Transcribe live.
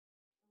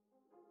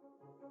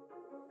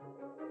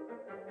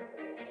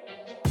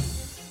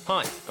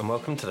Hi, and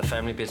welcome to the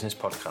Family Business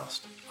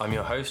Podcast. I'm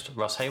your host,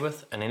 Russ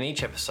Hayworth, and in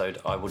each episode,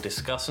 I will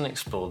discuss and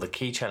explore the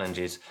key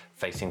challenges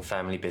facing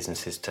family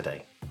businesses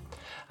today.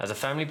 As a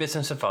family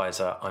business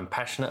advisor, I'm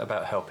passionate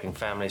about helping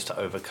families to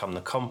overcome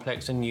the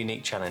complex and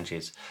unique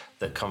challenges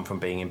that come from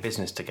being in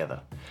business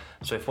together.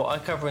 So if what I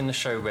cover in the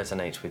show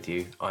resonates with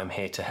you, I'm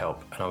here to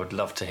help, and I would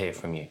love to hear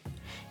from you.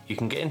 You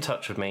can get in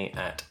touch with me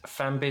at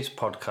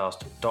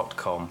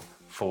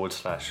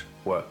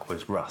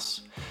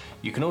fambizpodcast.com/workwithruss.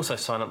 You can also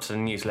sign up to the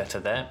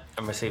newsletter there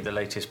and receive the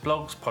latest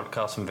blogs,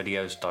 podcasts and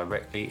videos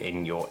directly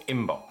in your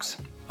inbox.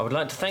 I would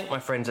like to thank my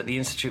friends at the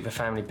Institute for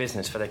Family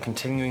Business for their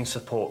continuing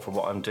support for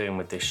what I'm doing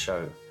with this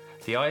show.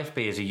 The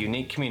IFB is a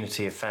unique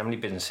community of family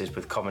businesses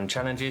with common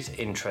challenges,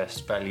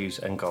 interests, values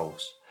and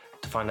goals.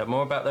 To find out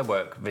more about their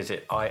work,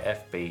 visit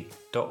ifb.org.uk.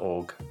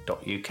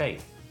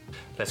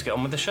 Let's get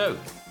on with the show.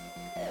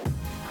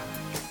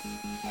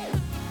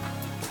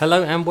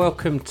 Hello and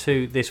welcome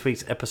to this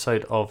week's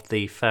episode of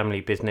the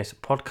Family Business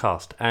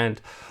Podcast.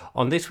 And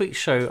on this week's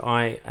show,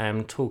 I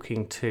am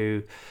talking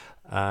to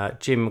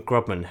Jim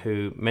Grubman,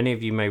 who many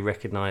of you may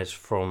recognise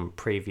from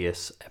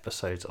previous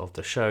episodes of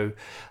the show.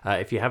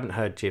 If you haven't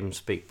heard Jim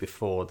speak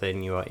before,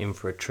 then you are in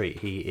for a treat.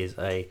 He is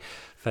a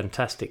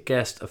fantastic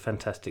guest, a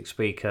fantastic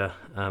speaker,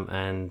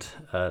 and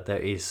there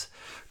is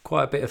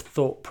quite a bit of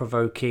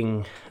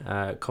thought-provoking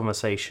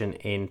conversation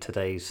in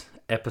today's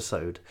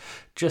episode.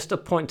 Just a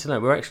point to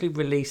note, we're actually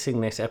releasing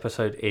this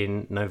episode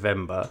in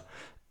November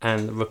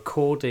and the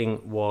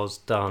recording was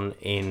done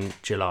in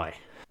July.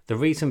 The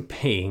reason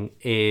being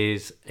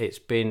is it's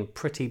been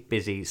pretty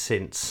busy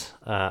since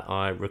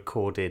I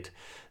recorded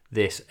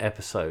this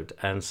episode,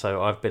 and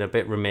so I've been a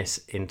bit remiss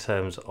in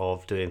terms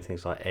of doing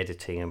things like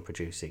editing and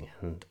producing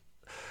and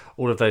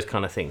all of those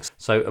kind of things.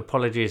 So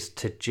apologies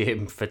to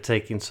Jim for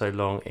taking so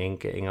long in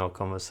getting our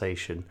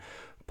conversation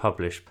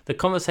published. The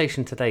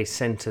conversation today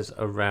centers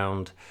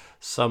around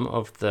some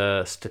of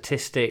the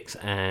statistics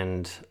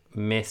and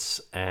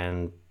myths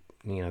and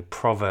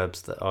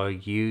proverbs that are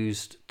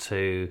used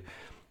to,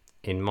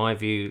 in my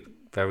view,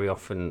 very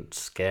often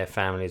scare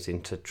families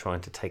into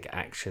trying to take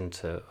action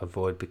to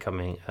avoid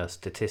becoming a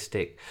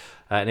statistic.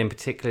 And in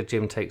particular,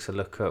 Jim takes a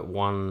look at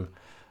one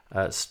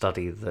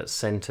study that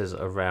centers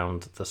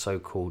around the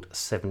so-called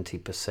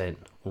 70%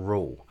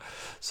 rule.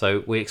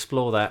 So we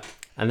explore that.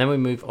 And then we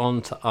move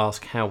on to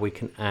ask how we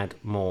can add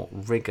more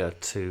rigor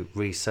to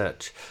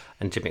research.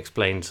 And Jim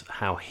explains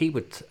how he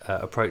would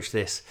approach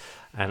this.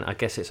 And I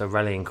guess it's a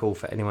rallying call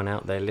for anyone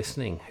out there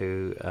listening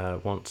who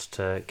wants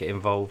to get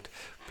involved.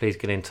 Please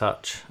get in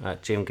touch.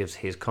 Jim gives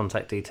his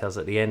contact details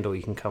at the end, or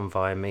you can come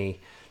via me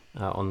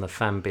on the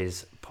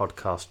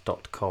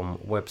fambizpodcast.com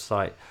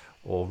website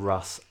or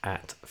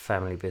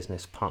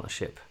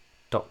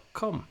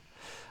russ@familybusinesspartnership.com.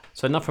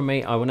 So enough from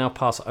me. I will now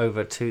pass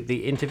over to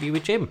the interview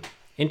with Jim.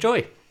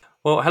 Enjoy.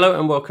 Well, hello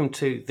and welcome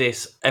to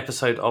this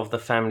episode of the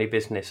Family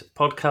Business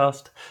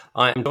Podcast.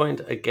 I am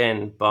joined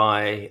again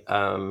by,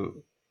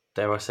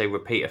 dare I say,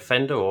 repeat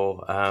offender,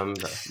 or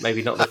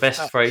maybe not the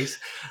best phrase,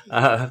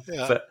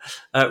 but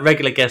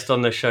regular guest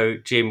on the show,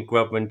 Jim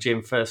Grubman.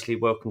 Jim, firstly,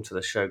 welcome to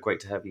the show. Great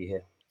to have you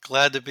here.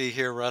 Glad to be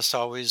here, Russ.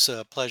 Always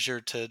a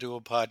pleasure to do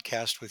a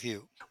podcast with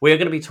you. We are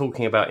going to be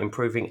talking about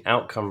improving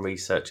outcome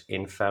research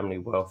in family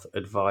wealth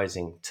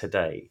advising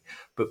today.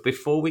 But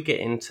before we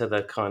get into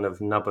the kind of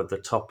nub of the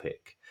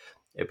topic,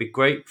 it'd be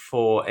great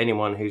for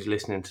anyone who's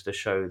listening to the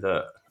show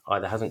that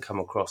either hasn't come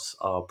across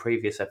our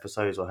previous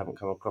episodes or haven't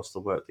come across the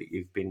work that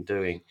you've been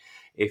doing,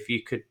 if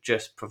you could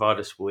just provide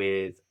us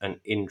with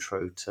an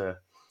intro to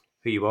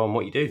who you are and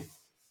what you do.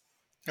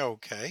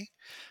 Okay.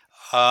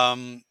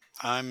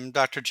 I'm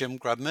Dr. Jim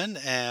Grubman,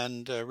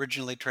 and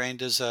originally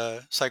trained as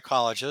a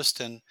psychologist,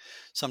 and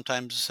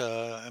sometimes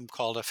I'm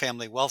called a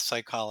family wealth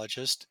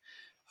psychologist.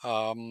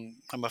 I'm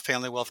a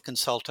family wealth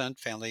consultant,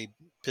 family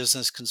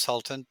business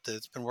consultant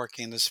that's been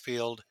working in this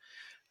field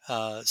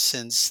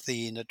since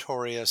the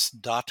notorious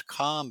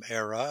dot-com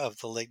era of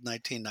the late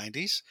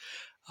 1990s.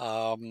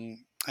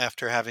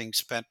 After having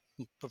spent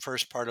the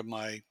first part of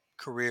my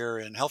career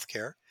in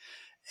healthcare,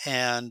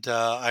 and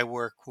I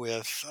work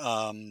with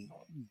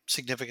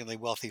significantly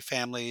wealthy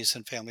families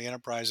and family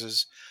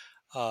enterprises,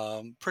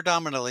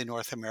 predominantly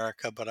North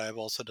America, but I've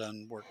also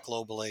done work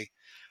globally.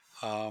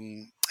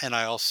 And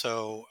I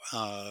also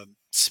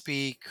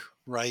speak,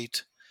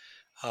 write.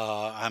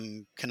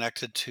 I'm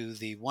connected to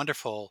the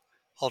wonderful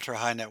Ultra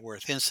High Net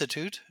Worth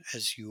Institute,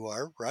 as you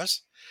are,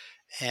 Russ,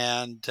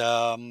 and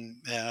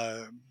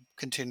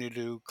continue to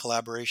do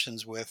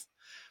collaborations with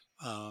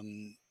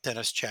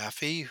Dennis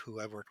Chaffee, who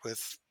I've worked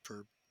with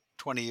for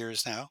 20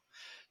 years now.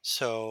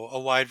 So a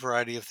wide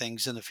variety of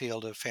things in the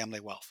field of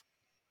family wealth.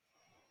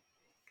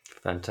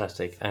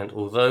 Fantastic. And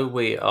although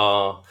we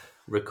are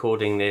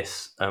recording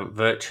this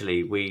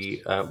virtually,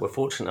 we were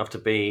fortunate enough to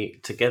be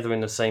together in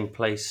the same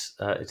place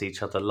as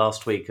each other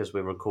last week as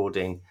we're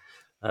recording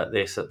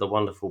this at the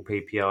wonderful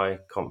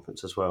PPI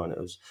conference as well. And it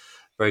was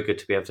very good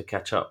to be able to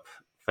catch up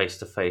face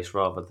to face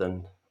rather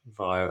than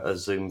via a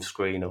Zoom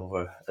screen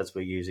or as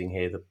we're using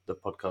here, the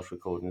podcast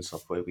recording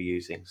software we're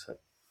using. So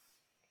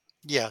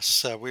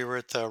Yes, we were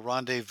at the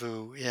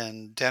Rendezvous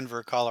in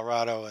Denver,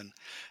 Colorado, and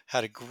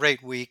had a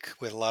great week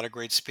with a lot of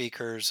great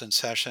speakers and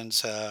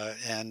sessions.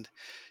 And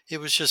it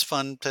was just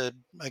fun to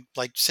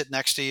like sit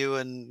next to you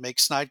and make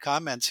snide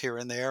comments here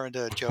and there and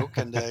joke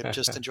and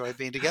just enjoy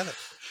being together.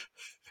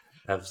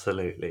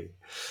 Absolutely.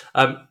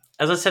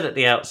 As I said at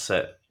the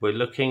outset, we're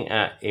looking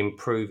at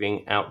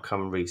improving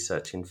outcome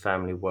research in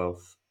family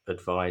wealth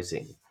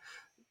advising.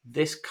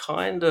 This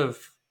kind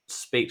of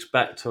speaks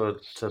back to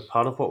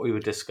part of what we were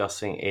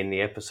discussing in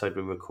the episode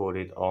we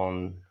recorded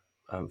on,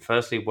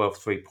 firstly,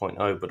 Wealth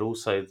 3.0, but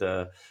also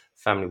the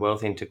family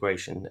wealth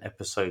integration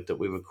episode that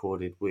we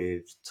recorded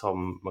with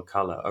Tom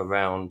McCullough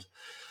around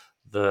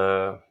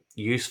the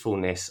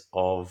usefulness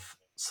of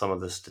some of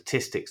the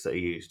statistics that are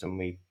used. And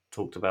we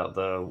talked about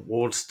the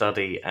Ward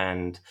study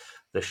and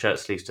the shirt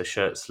sleeves to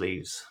shirt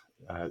sleeves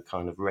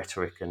kind of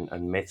rhetoric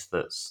and myth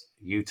that's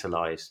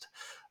utilized.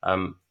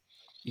 Um,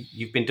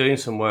 you've been doing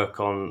some work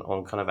on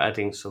kind of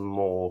adding some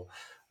more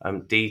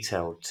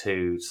detail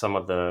to some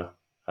of the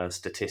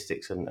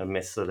statistics and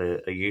myths that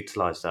are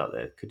utilized out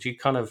there. Could you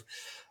kind of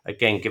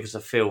again give us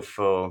a feel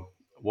for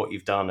what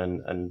you've done,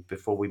 and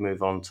before we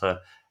move on to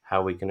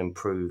how we can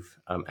improve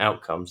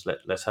outcomes,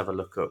 let's have a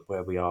look at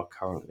where we are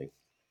currently.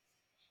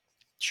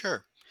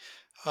 Sure.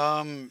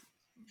 Um,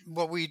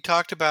 what we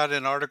talked about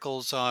in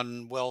articles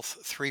on Wealth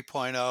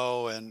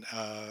 3.0 and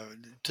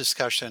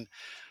discussion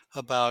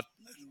about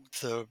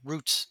the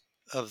roots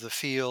of the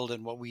field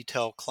and what we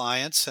tell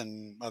clients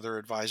and other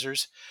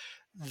advisors,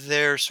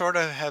 there sort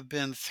of have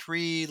been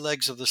three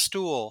legs of the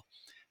stool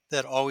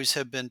that always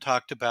have been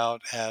talked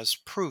about as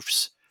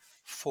proofs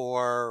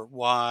for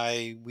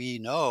why we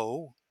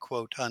know,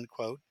 quote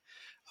unquote,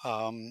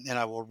 and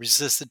I will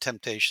resist the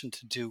temptation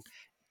to do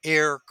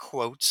air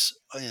quotes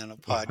in a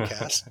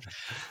podcast.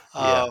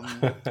 Yeah.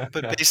 Um,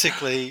 but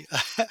basically,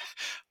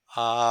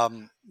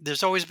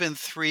 there's always been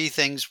three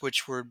things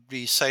which would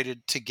be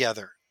cited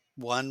together.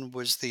 One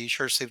was the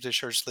shirt sleeve to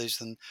shirt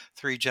sleeves and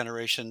three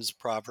generations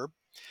proverb.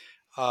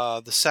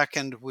 The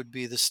second would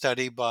be the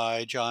study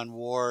by John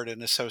Ward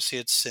and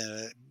Associates,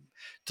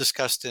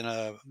 discussed in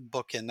a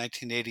book in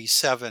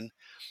 1987,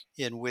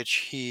 in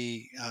which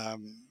he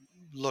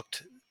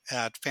looked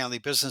at family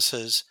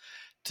businesses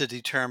to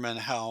determine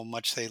how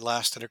much they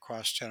lasted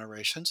across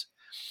generations.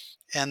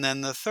 And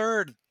then the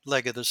third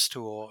leg of the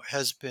stool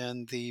has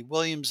been the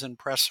Williams and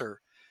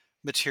Presser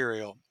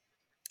material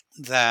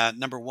that,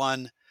 number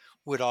one,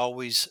 would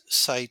always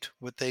cite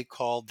what they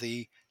called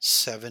the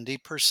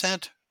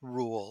 70%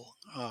 rule.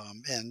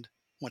 And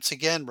once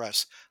again,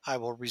 Russ, I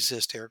will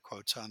resist air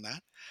quotes on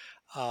that.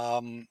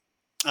 Um,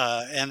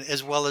 and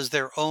as well as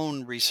their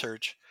own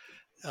research,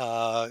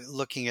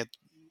 looking at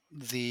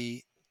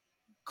the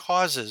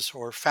causes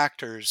or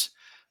factors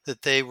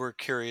that they were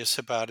curious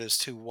about as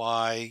to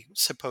why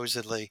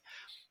supposedly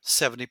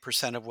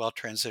 70% of wealth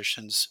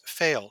transitions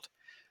failed.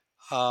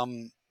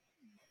 Um,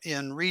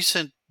 in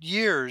recent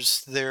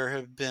years, there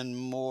have been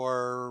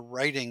more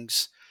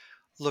writings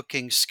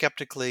looking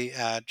skeptically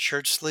at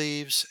shirt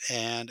sleeves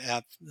and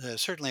at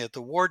certainly at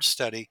the Ward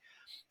study.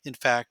 In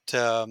fact,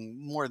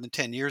 more than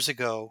 10 years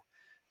ago,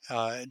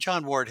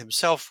 John Ward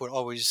himself would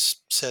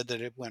always said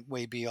that it went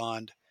way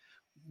beyond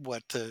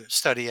what the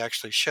study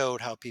actually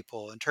showed, how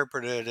people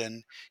interpreted it,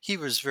 and he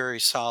was very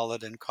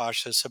solid and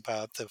cautious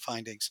about the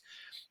findings.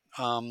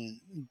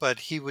 But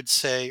he would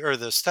say, or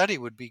the study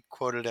would be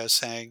quoted as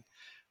saying,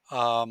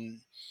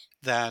 um,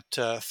 that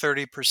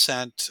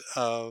 30%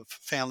 of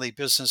family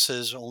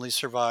businesses only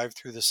survive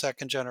through the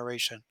second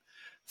generation,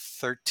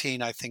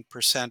 13, I think,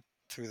 percent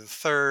through the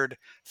third,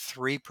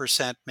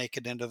 3% make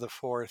it into the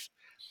fourth.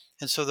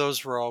 And so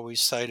those were always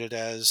cited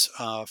as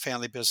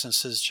family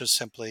businesses just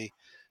simply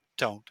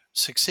don't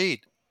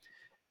succeed.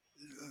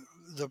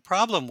 The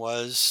problem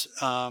was,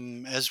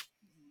 as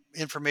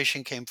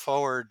information came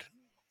forward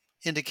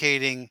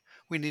indicating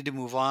we need to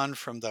move on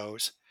from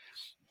those,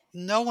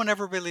 no one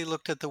ever really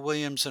looked at the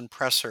Williams and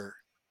Presser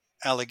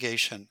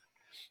allegation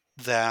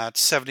that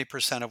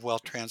 70% of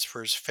wealth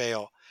transfers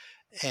fail,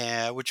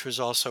 which was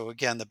also,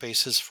 again, the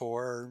basis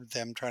for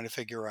them trying to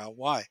figure out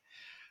why.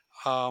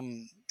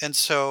 And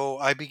so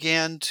I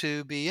began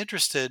to be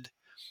interested,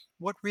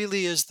 what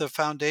really is the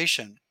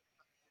foundation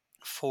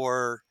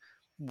for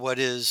what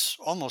is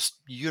almost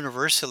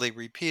universally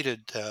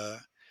repeated?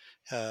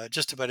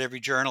 Just about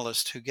every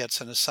journalist who gets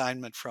an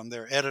assignment from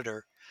their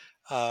editor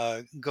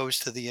goes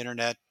to the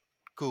internet,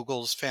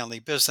 Google's family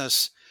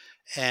business,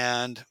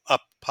 and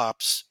up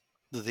pops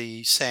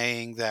the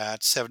saying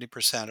that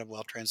 70% of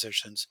wealth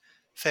transitions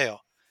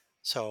fail.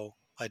 So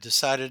I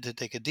decided to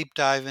take a deep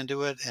dive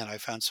into it, and I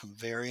found some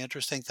very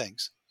interesting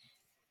things.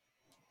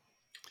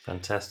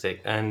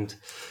 Fantastic. And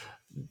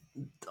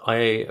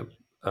I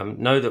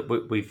know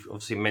that we've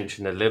obviously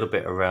mentioned a little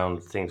bit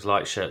around things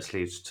like shirt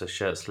sleeves to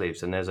shirt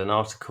sleeves, and there's an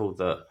article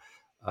that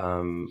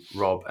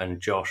Rob and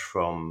Josh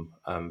from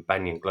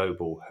Banyan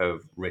Global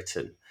have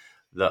written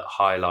that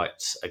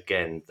highlights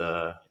again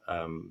the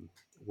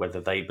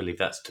whether they believe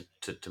that's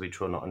to be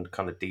true or not, and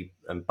kind of deep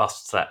and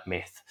busts that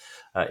myth,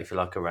 if you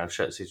like, around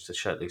shirt sleeves to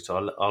shirt sleeves.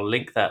 So I'll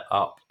link that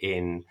up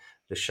in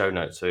the show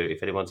notes. So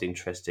if anyone's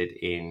interested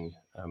in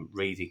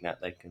reading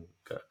that, they can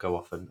go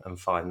off and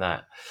find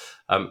that.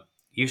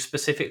 You've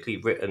specifically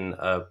written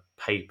a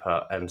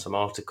paper and some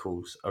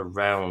articles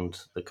around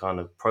the kind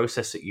of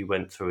process that you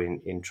went through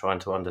in trying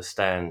to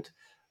understand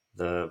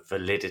the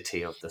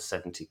validity of the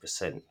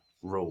 70%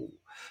 rule.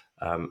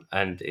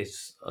 And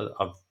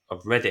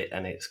I've read it,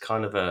 and it's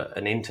kind of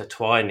an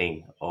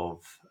intertwining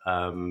of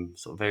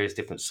sort of various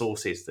different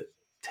sources that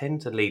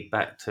tend to lead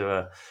back to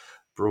a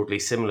broadly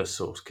similar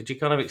source. Could you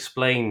kind of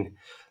explain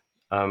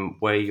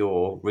where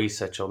your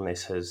research on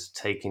this has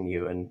taken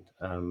you, and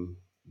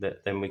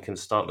then we can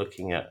start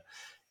looking at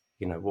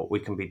what we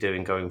can be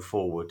doing going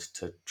forward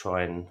to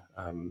try and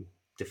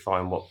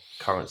define what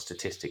current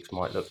statistics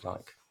might look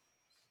like.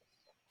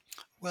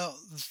 Well,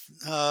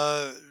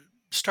 uh,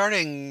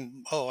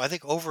 starting, I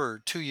think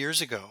over 2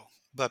 years ago,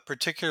 but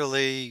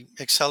particularly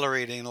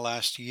accelerating in the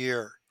last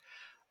year,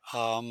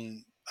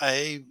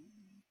 I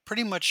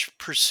pretty much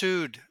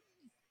pursued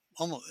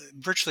almost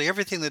virtually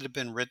everything that had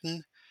been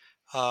written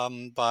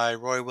by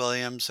Roy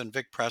Williams and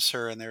Vic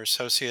Presser and their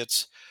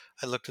associates.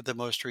 I looked at the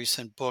most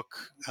recent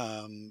book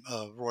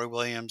of Roy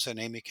Williams and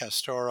Amy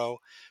Castoro,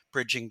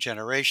 Bridging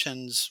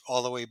Generations,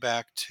 all the way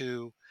back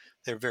to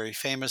their very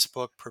famous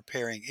book,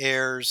 Preparing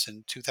Heirs,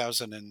 in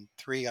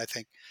 2003, I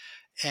think.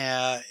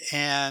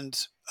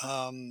 And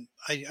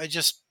I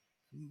just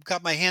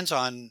got my hands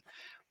on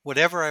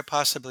whatever I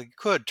possibly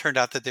could. Turned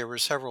out that there were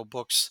several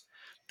books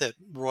that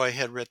Roy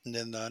had written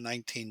in the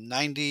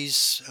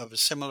 1990s of a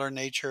similar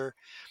nature.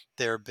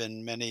 There have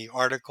been many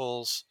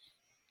articles,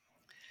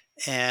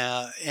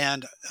 and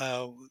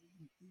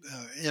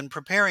in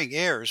Preparing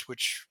Heirs,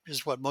 which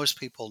is what most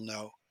people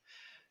know,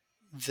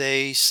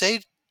 they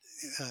say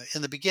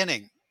in the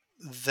beginning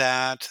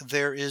that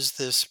there is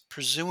this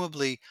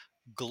presumably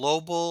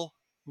global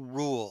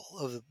rule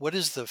of what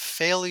is the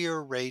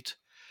failure rate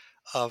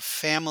of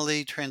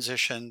family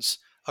transitions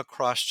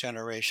across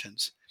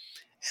generations.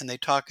 And they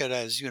talk it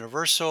as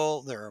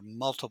universal. There are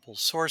multiple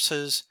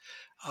sources,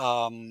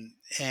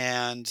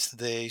 and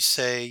they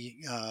say,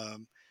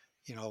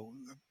 you know,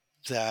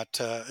 that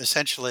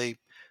essentially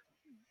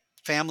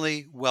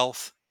family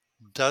wealth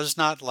does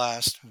not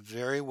last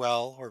very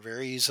well or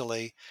very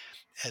easily,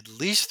 at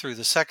least through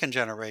the second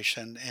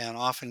generation, and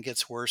often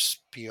gets worse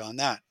beyond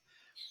that.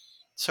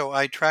 So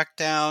I tracked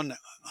down,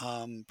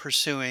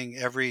 pursuing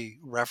every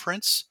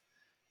reference,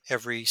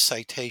 every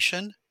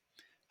citation.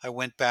 I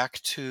went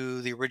back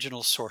to the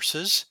original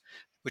sources,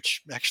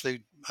 which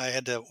actually I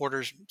had to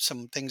order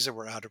some things that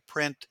were out of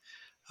print,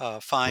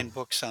 find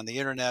books on the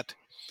internet.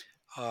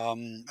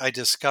 I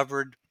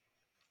discovered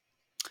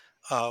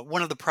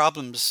one of the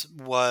problems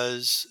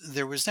was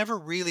there was never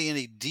really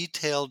any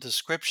detailed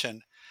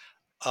description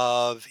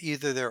of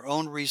either their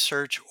own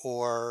research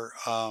or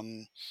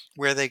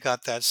where they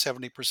got that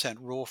 70%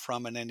 rule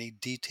from in any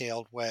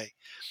detailed way.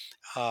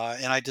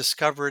 And I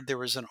discovered there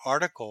was an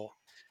article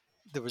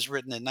that was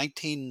written in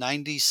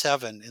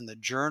 1997 in the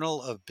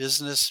Journal of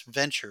Business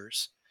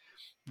Ventures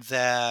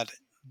that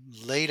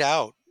laid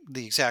out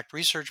the exact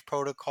research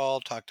protocol,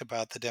 talked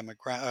about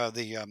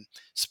the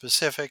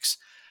specifics,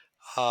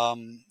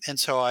 and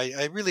so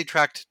I really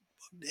tracked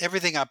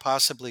everything I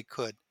possibly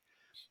could.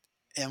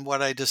 And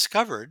what I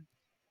discovered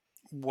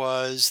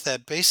was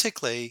that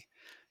basically,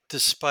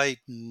 despite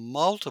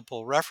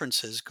multiple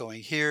references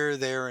going here,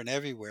 there, and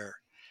everywhere,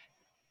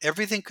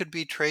 everything could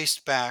be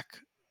traced back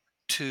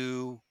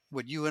to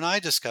what you and I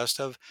discussed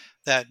of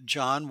that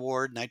John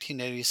Ward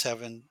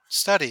 1987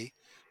 study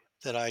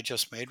that I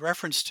just made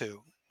reference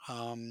to.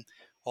 Um,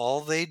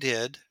 all they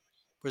did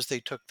was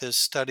they took this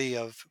study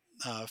of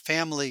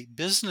family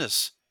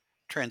business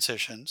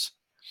transitions,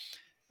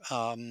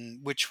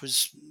 which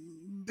was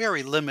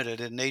very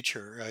limited in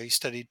nature. He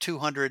studied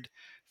 200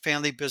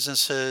 family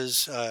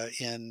businesses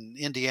in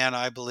Indiana,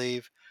 I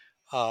believe.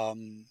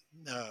 Um,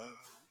 uh,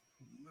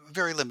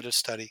 very limited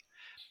study.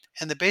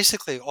 And that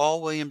basically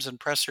all Williams and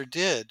Presser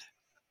did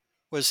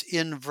was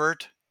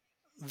invert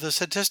the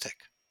statistic.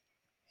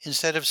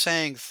 Instead of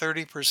saying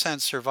 30%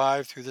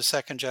 survive through the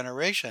second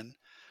generation,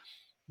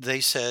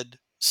 they said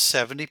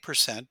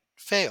 70%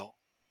 fail.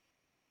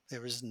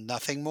 There was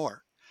nothing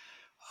more.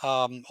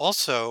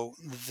 Also,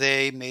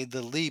 they made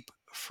the leap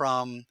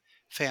from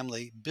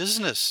family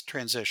business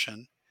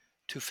transition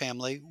to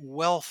family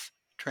wealth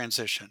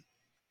transition.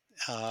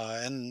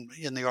 And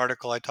in the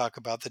article, I talk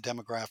about the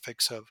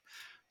demographics of,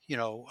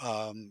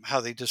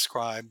 how they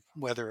describe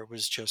whether it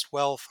was just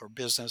wealth or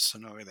business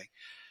and everything.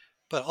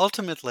 But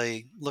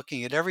ultimately,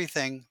 looking at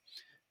everything,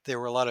 there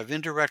were a lot of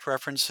indirect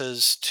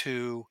references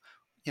to,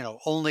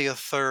 only a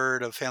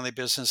third of family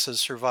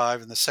businesses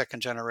survive in the second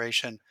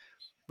generation,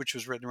 which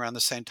was written around the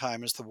same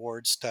time as the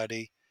Ward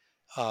study.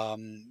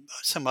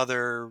 Some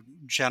other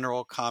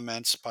general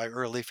comments by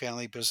early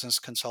family business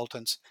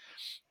consultants,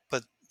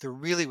 but there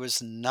really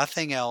was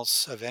nothing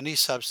else of any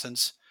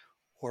substance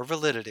or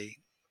validity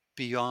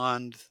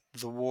beyond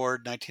the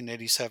Ward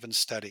 1987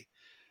 study.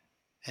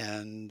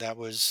 And that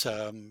was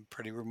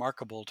pretty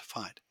remarkable to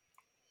find.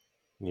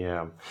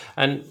 Yeah.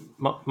 And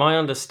my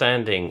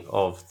understanding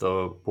of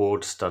the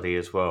Ward study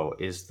as well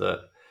is that,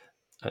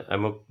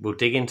 and we'll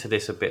dig into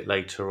this a bit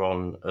later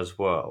on as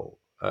well,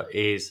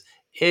 is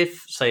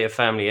if, say, a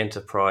family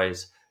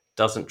enterprise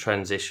doesn't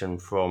transition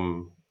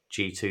from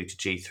G2 to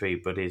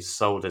G3, but is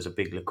sold as a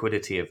big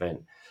liquidity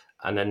event,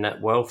 and then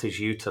that wealth is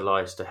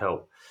utilized to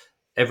help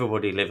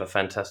everybody live a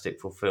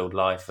fantastic, fulfilled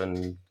life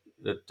and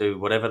do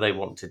whatever they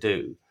want to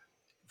do,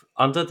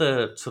 under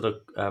the sort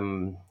of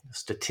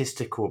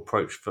statistical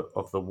approach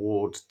of the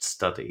Ward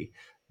study,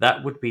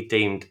 that would be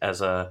deemed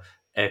as a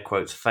air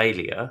quotes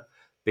failure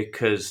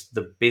because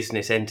the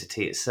business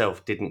entity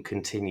itself didn't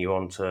continue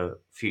on to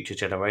future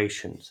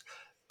generations.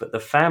 But the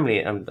family,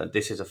 and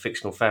this is a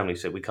fictional family,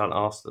 so we can't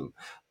ask them.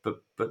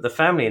 But the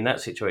family in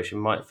that situation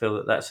might feel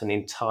that that's an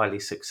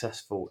entirely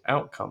successful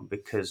outcome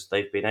because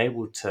they've been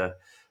able to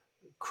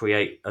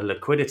create a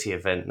liquidity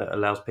event that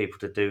allows people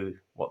to do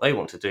what they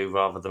want to do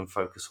rather than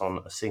focus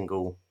on a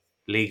single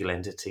legal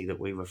entity that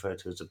we refer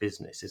to as a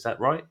business. Is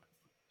that right?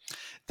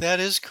 That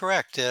is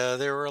correct.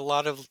 There were a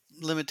lot of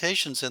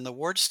limitations in the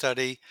Ward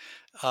study.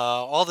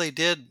 All they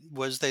did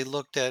was they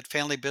looked at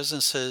family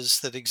businesses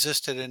that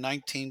existed in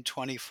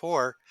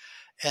 1924,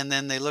 and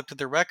then they looked at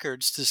the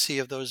records to see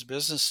if those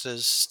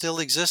businesses still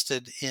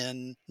existed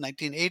in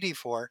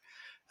 1984.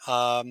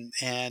 And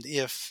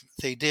if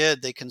they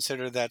did, they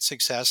consider that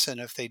success.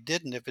 And if they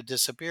didn't, if it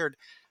disappeared,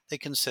 they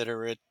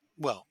consider it,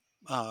 well,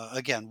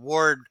 again,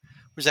 Ward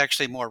was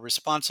actually more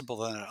responsible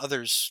than it.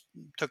 Others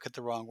took it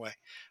the wrong way.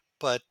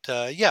 But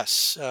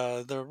yes,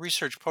 the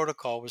research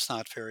protocol was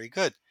not very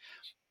good.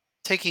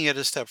 Taking it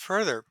a step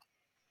further,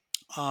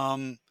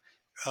 um,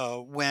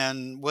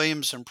 when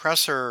Williams and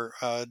Presser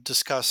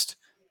discussed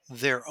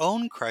their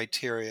own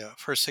criteria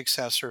for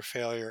success or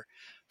failure,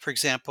 for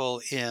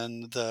example,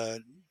 in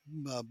the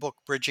book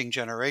Bridging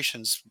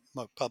Generations,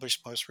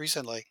 published most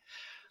recently,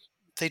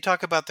 they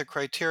talk about the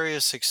criteria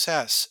of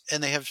success,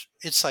 and they have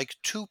it's like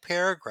two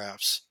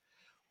paragraphs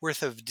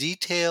worth of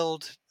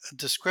detailed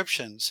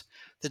descriptions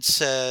that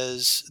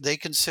says they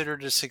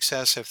considered a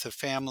success if the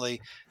family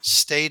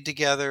stayed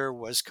together,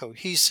 was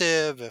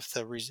cohesive, if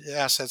the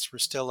assets were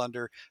still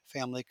under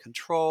family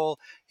control,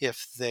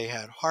 if they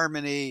had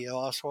harmony,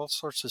 all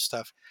sorts of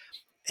stuff.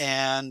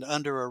 And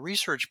under a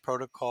research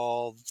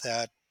protocol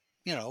that,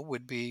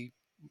 would be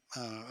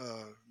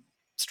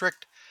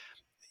strict,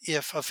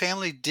 if a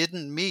family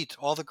didn't meet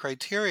all the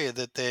criteria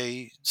that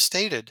they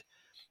stated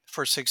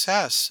for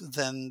success,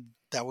 then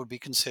that would be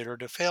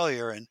considered a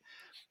failure. And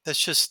that's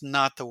just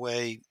not the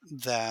way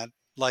that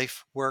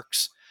life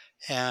works.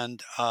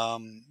 And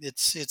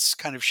it's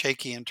kind of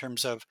shaky in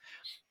terms of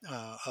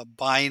a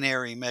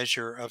binary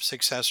measure of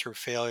success or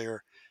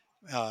failure.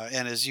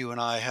 And as you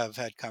and I have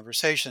had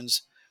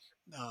conversations,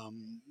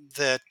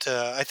 that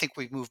I think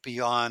we've moved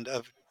beyond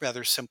a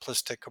rather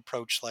simplistic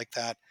approach like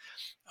that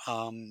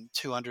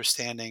to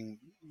understanding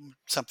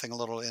something a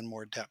little in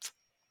more depth.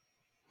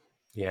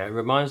 Yeah, it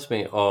reminds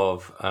me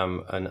of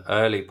an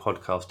early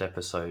podcast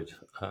episode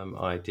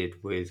I did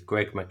with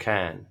Greg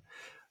McCann,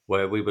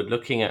 where we were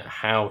looking at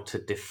how to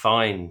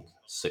define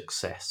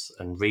success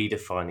and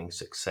redefining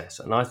success.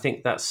 And I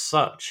think that's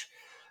such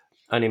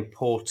an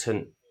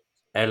important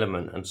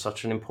element and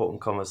such an important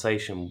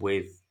conversation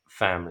with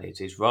families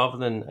is rather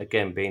than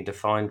again being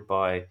defined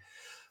by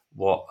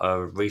what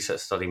a research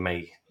study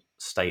may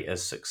state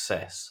as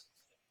success.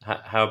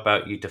 How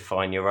about you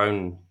define your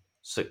own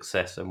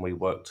success and we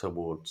work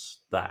towards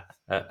that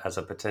as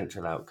a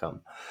potential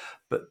outcome?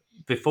 But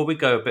before we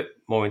go a bit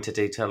more into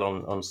detail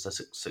on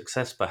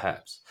success,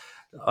 perhaps,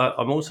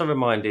 I'm also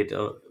reminded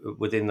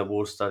within the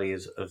Ward study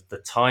of the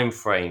time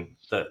frame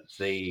that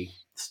the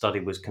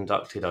study was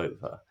conducted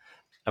over.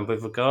 And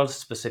with regards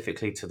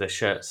specifically to the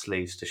shirt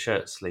sleeves to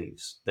shirt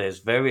sleeves,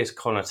 there's various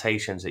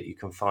connotations that you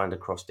can find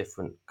across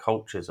different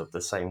cultures of the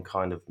same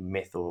kind of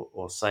myth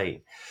or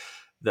saying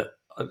that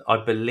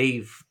I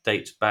believe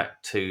dates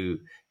back to,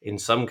 in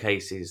some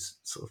cases,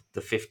 sort of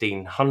the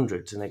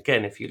 1500s. And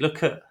again, if you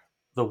look at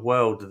the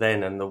world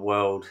then and the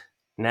world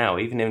now,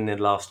 even in the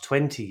last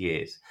 20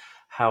 years,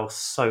 how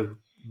so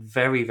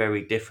very,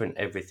 very different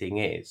everything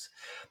is.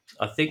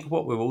 I think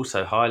what we're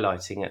also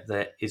highlighting at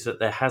there is that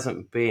there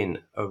hasn't been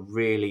a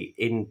really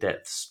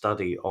in-depth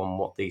study on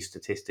what these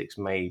statistics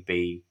may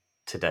be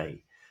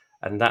today.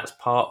 And that's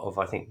part of,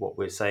 I think, what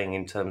we're saying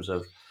in terms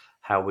of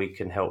how we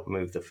can help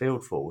move the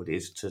field forward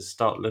is to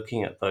start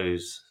looking at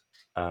those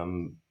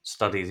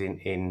studies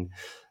in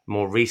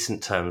more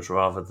recent terms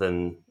rather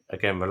than,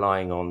 again,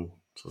 relying on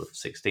sort of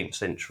 16th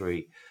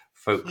century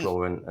Hmm.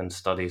 folklore and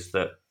studies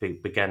that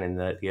began in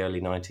the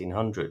early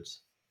 1900s.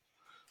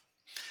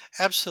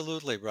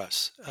 Absolutely,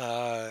 Russ.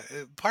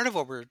 Part of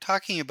what we're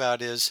talking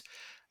about is,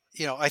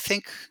 I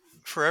think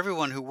for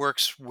everyone who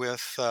works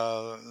with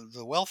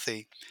the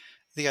wealthy,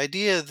 the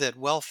idea that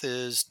wealth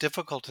is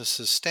difficult to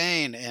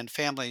sustain and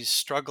families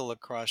struggle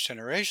across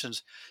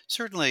generations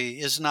certainly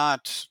is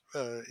not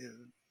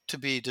to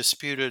be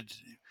disputed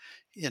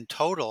in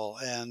total,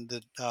 and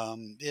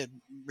that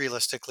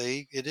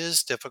realistically, it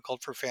is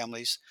difficult for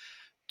families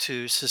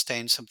to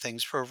sustain some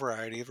things for a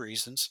variety of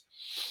reasons.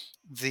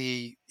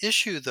 The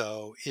issue,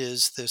 though,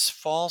 is this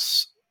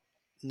false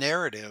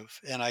narrative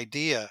and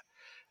idea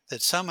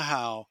that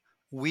somehow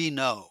we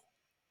know,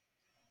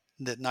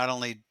 that not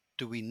only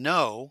do we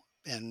know,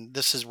 and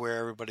this is where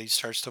everybody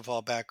starts to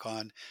fall back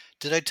on,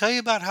 did I tell you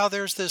about how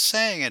there's this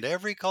saying in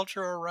every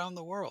culture around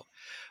the world?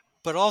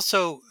 But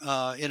also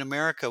in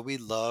America, we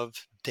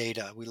love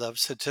data, we love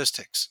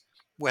statistics,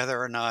 whether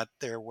or not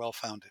they're well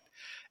founded.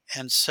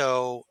 And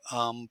so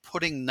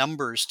putting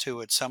numbers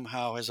to it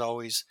somehow has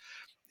always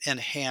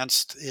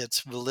enhanced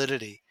its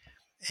validity.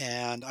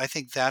 And I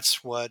think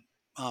that's what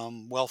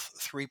Wealth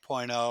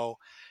 3.0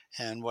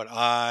 and what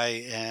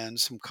I and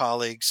some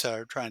colleagues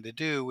are trying to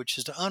do, which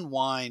is to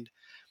unwind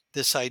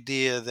this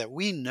idea that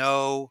we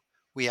know,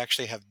 we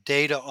actually have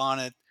data on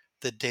it,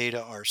 the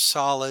data are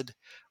solid,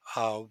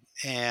 uh,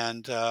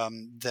 and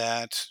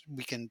that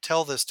we can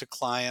tell this to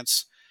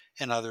clients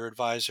and other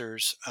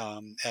advisors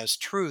as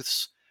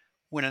truths,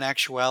 when in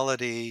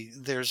actuality,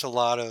 there's a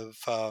lot of,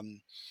 uh,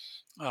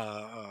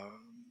 uh,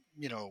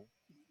 you know,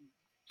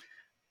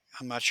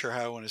 I'm not sure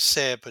how I want to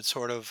say it, but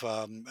sort of,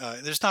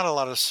 there's not a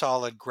lot of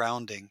solid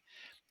grounding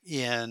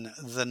in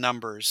the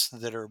numbers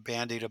that are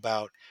bandied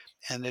about.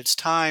 And it's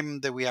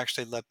time that we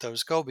actually let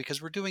those go,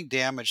 because we're doing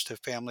damage to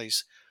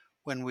families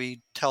when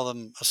we tell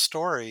them a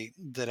story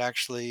that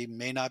actually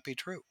may not be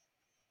true.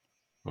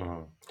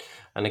 Mhm.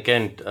 And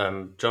again,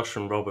 Josh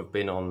and Rob have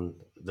been on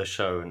the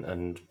show,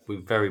 and we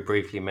very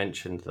briefly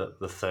mentioned that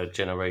the third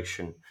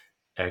generation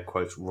air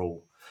quotes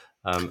rule.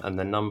 And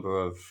the number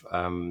of,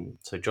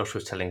 so Josh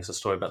was telling us a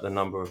story about the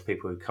number of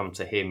people who come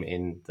to him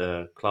in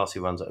the class he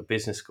runs at a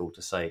business school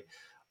to say,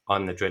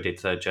 I'm the dreaded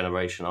third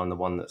generation. I'm the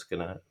one that's going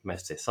to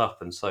mess this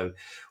up. And so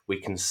we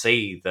can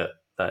see that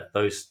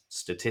those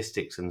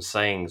statistics and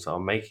sayings are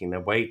making their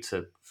way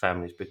to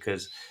families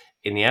because,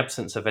 in the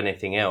absence of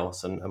anything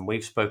else, and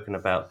we've spoken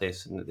about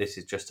this, and this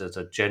is just as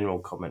a general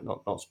comment,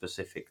 not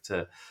specific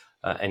to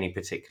any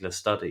particular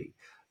study,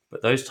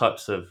 but those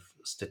types of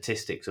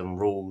statistics and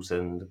rules,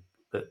 and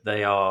that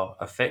they are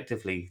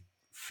effectively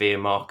fear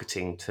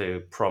marketing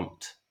to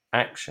prompt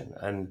action.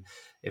 And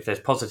if there's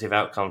positive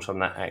outcomes from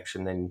that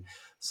action, then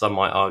some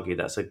might argue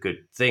that's a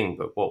good thing.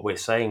 But what we're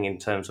saying in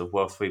terms of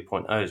Wealth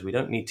 3.0 is we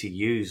don't need to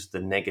use the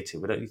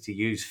negative. We don't need to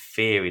use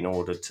fear in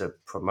order to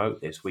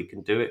promote this. We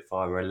can do it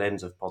via a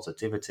lens of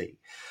positivity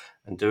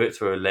and do it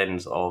through a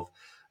lens of,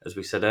 as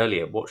we said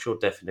earlier, what's your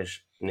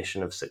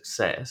definition of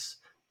success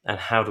and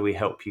how do we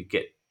help you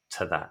get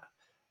to that?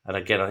 And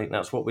again, I think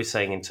that's what we're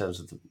saying in terms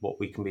of what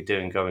we can be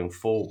doing going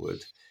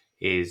forward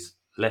is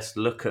let's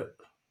look at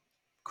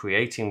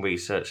creating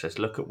research. Let's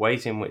look at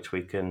ways in which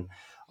we can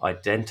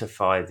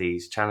identify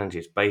these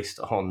challenges based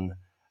on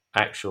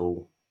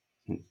actual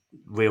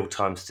real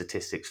time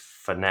statistics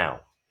for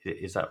now.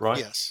 Is that right?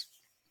 Yes,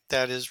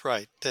 that is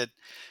right. That,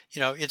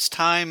 it's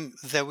time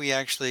that we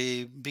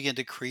actually begin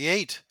to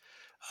create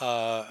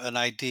an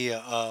idea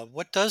of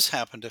what does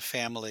happen to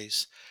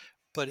families,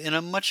 but in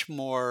a much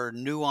more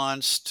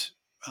nuanced,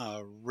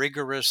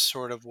 rigorous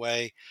sort of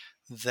way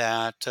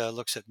that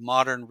looks at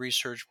modern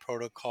research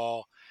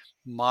protocol,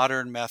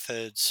 modern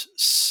methods,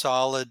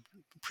 solid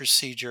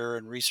procedure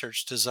and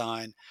research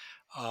design.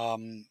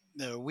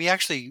 We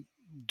actually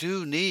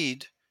do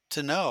need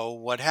to know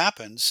what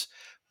happens,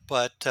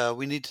 but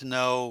we need to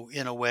know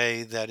in a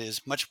way that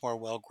is much more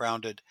well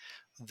grounded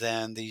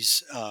than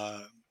these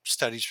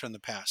studies from the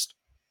past.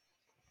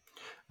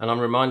 And I'm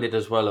reminded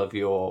as well of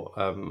your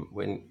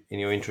when in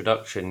your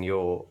introduction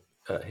your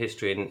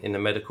history in the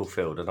medical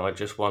field, and I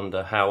just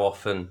wonder how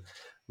often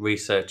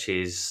research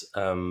is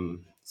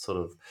sort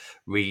of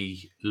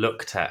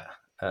re-looked at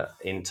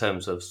in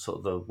terms of sort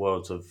of the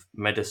worlds of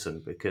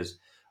medicine, because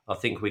I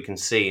think we can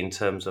see in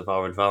terms of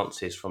our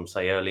advances from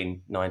say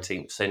early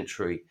 19th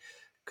century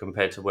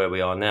compared to where we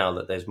are now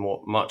that there's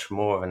much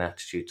more of an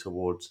attitude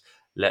towards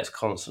let's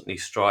constantly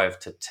strive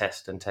to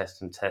test and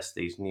test and test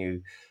these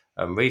new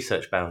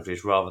research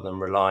boundaries rather than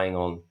relying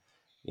on,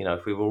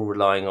 if we were all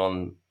relying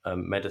on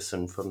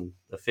medicine from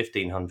the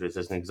 1500s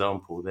as an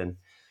example, then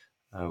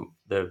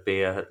it'd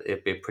be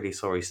a pretty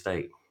sorry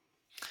state.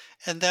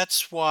 And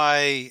that's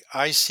why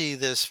I see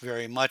this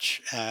very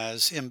much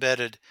as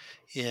embedded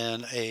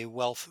in a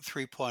Wealth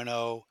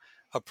 3.0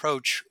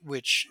 approach,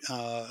 which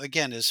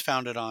again is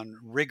founded on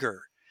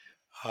rigor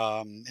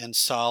and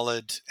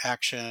solid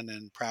action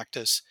and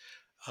practice.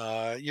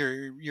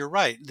 You're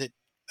right that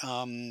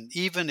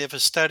even if a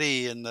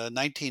study in the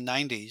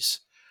 1990s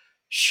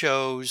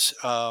shows,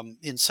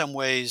 in some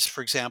ways,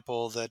 for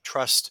example, that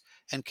trust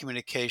and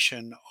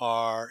communication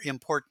are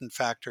important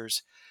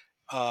factors,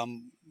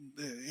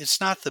 it's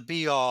not the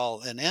be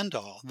all and end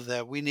all.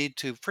 That we need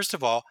to, first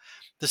of all,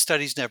 the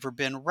study's never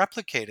been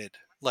replicated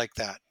like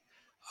that.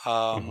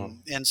 Hmm.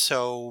 And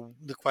so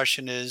the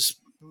question is,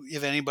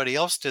 if anybody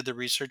else did the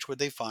research, would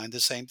they find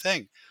the same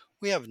thing?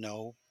 We have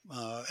no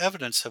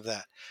evidence of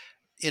that.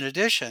 In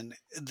addition,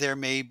 there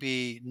may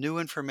be new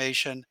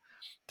information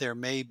There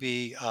may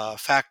be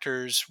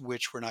factors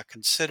which were not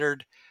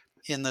considered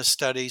in the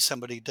study.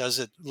 Somebody does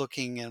it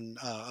looking in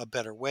a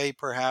better way,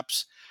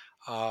 perhaps.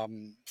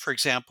 For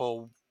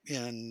example,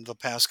 in the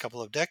past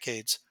couple of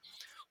decades,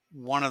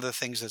 one of the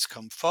things that's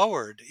come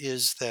forward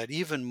is that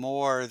even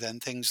more than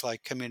things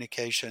like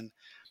communication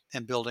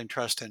and building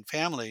trust in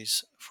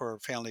families for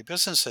family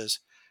businesses,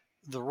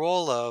 the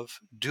role of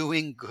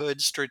doing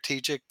good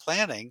strategic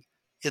planning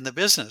in the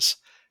business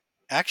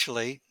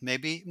actually may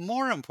be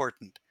more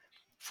important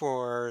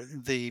for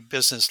the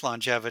business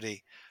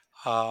longevity.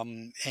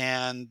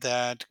 And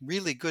that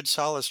really good,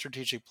 solid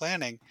strategic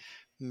planning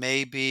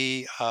may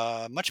be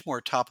much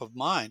more top of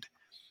mind.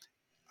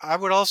 I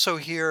would also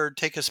here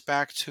take us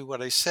back to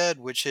what I said,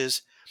 which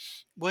is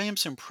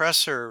Williams and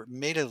Presser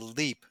made a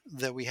leap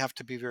that we have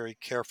to be very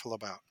careful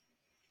about.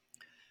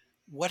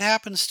 What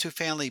happens to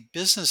family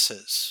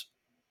businesses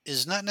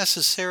is not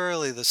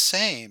necessarily the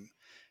same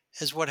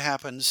as what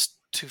happens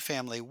to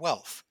family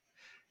wealth.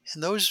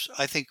 And those,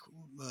 I think,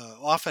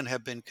 often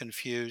have been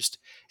confused.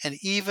 And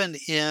even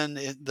in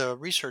the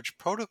research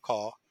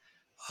protocol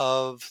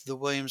of the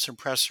Williams and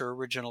Presser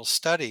original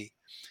study,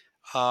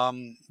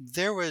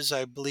 there was,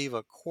 I believe,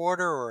 a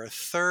quarter or a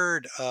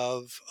third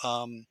of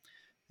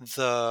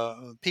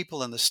the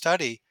people in the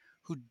study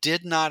who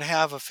did not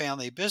have a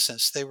family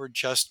business. They were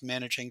just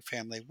managing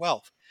family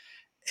wealth.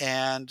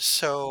 And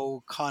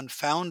so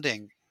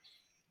confounding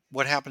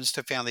what happens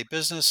to family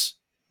business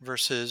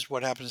versus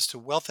what happens to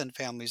wealth in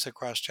families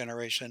across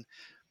generation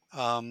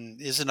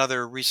is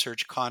another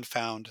research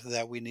confound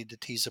that we need to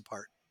tease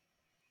apart.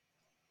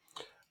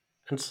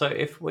 And so,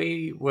 if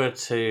we were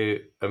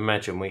to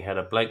imagine we had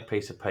a blank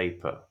piece of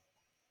paper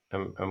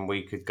and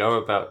we could go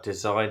about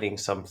designing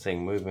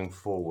something moving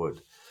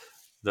forward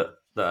that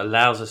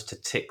allows us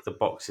to tick the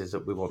boxes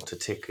that we want to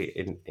tick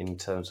in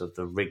terms of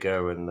the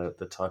rigor and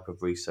the type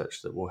of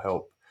research that will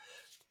help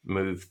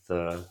move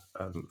the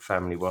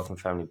family wealth and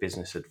family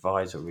business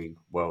advisory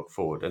world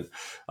forward. And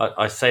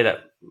I say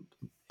that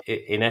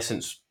in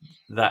essence,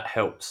 that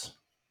helps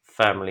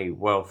family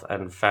wealth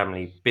and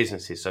family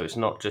businesses. So it's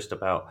not just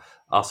about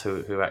us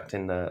who act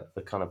in the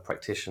kind of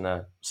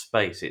practitioner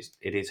space.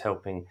 It is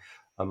helping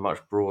a much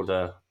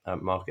broader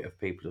market of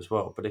people as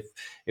well. But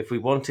if we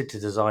wanted to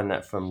design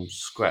that from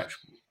scratch,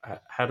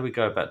 how do we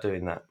go about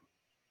doing that?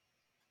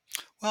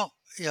 Well,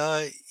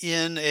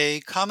 in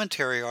a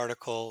commentary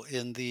article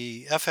in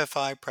the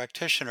FFI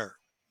Practitioner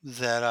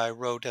that I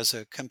wrote as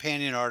a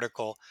companion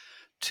article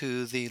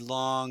to the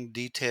long,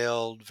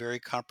 detailed, very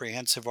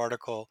comprehensive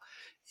article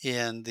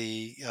in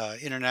the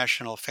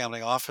International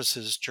Family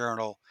Offices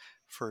Journal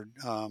for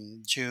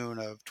June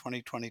of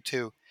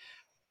 2022,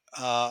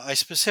 I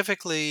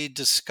specifically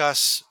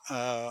discuss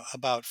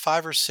about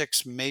five or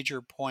six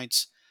major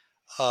points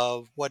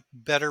of what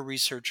better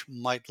research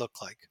might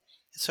look like.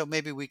 So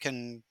maybe we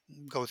can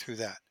go through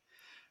that.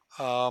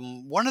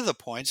 One of the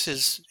points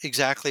is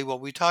exactly what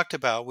we talked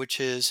about, which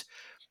is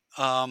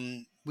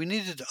we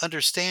needed to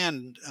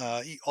understand,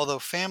 although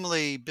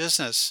family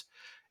business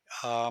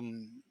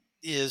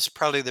is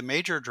probably the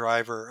major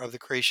driver of the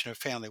creation of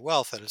family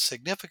wealth at a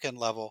significant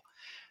level,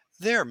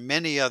 there are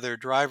many other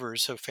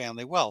drivers of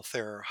family wealth.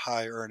 There are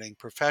high earning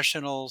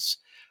professionals.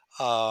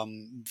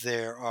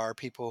 There are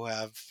people who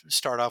have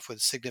start off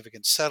with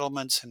significant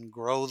settlements and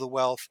grow the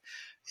wealth,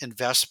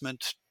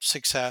 investment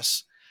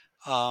success.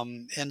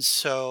 And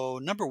so,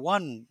 number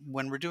one,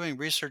 when we're doing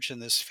research in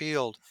this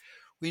field,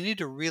 we need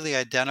to really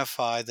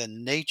identify the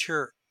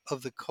nature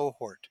of the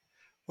cohort.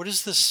 What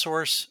is the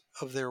source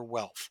of their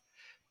wealth?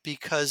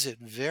 Because it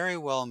very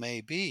well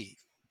may be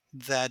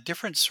that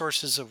different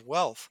sources of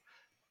wealth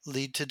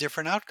lead to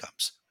different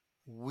outcomes.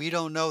 We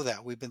don't know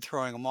that. We've been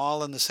throwing them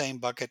all in the same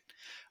bucket.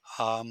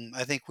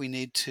 I think we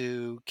need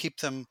to keep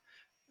them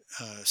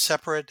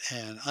separate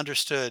and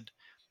understood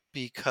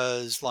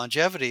because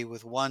longevity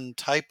with one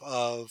type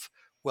of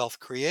wealth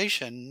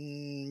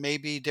creation may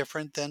be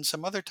different than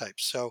some other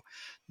types. So,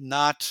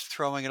 not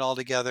throwing it all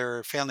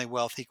together, family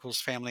wealth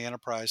equals family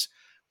enterprise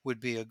would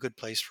be a good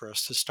place for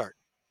us to start.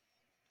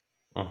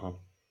 Hmm.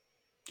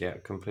 Yeah,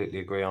 completely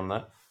agree on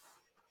that.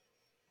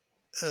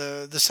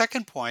 The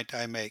second point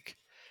I make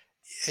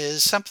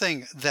is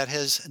something that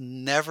has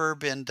never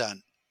been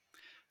done.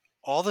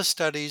 All the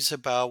studies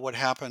about what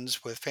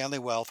happens with family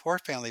wealth or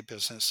family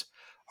business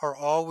are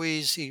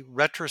always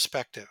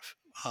retrospective.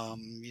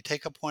 You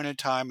take a point in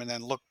time and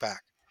then look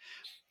back.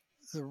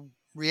 The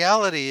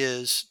reality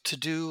is to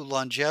do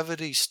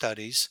longevity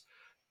studies,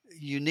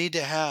 you need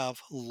to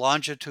have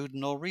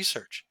longitudinal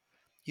research.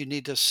 You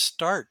need to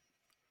start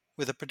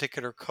with a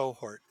particular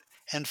cohort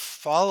and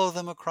follow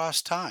them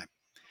across time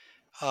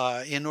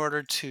in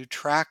order to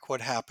track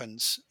what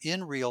happens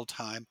in real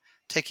time,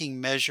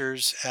 taking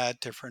measures at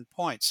different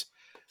points.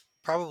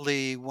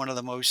 Probably one of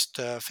the most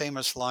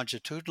famous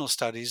longitudinal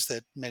studies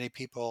that many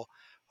people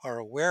are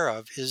aware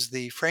of is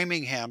the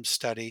Framingham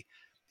study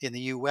in the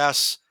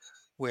US,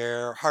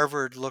 where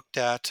Harvard looked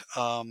at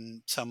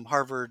some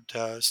Harvard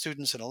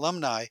students and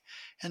alumni,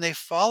 and they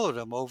followed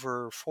them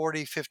over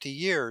 40, 50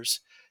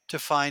 years to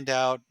find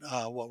out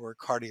what were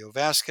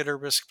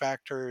cardiovascular risk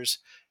factors,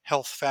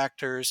 health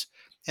factors.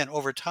 And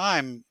over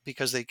time,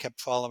 because they kept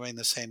following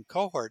the same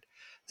cohort,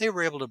 they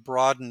were able to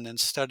broaden and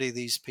study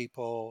these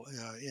people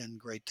in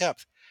great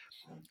depth.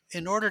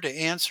 In order to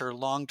answer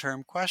long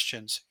term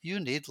questions, you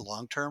need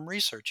long term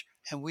research.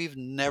 And we've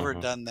never Hmm.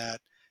 done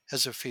that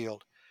as a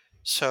field.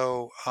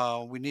 So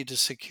we need to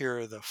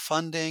secure the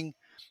funding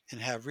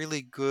and have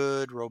really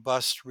good,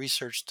 robust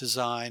research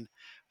design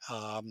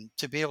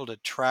to be able to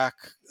track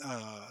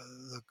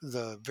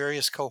the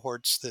various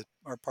cohorts that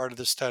are part of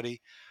the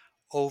study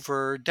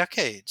over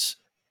decades.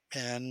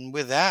 And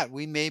with that,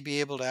 we may be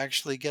able to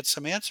actually get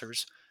some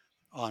answers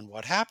on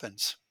what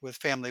happens with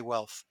family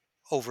wealth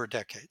over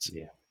decades.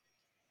 Yeah,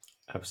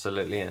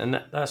 absolutely.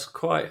 And that's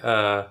quite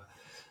a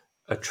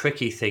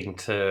tricky thing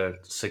to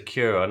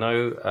secure. I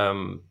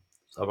know,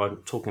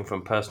 I'm talking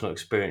from personal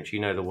experience. You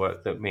know the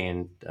work that me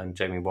and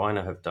Jamie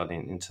Weiner have done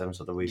in terms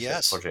of the research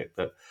Yes. project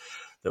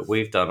that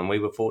we've done, and we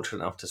were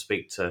fortunate enough to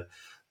speak to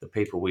the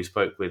people we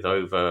spoke with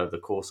over the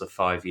course of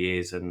 5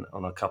 years and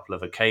on a couple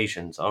of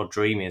occasions. Our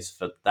dream is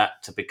for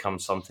that to become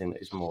something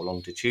that is more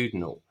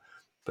longitudinal.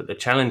 But the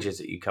challenges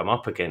that you come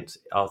up against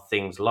are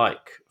things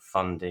like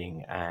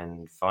funding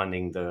and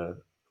finding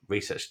the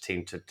research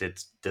team to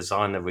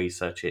design the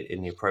research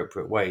in the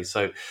appropriate way.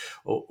 So,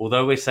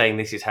 although we're saying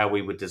this is how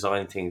we would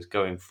design things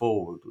going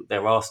forward,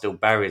 there are still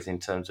barriers in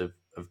terms of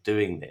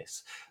doing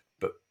this.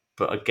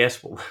 But I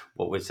guess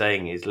what we're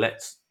saying is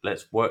let's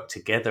work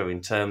together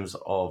in terms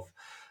of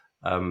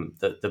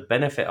the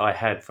benefit I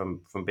had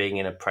from being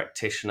in a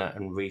practitioner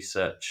and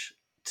research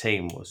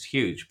team was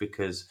huge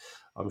because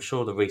I'm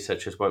sure the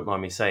researchers won't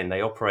mind me saying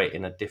they operate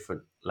in a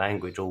different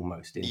language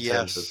almost in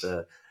terms of Yes.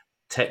 the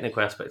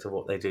technical aspect of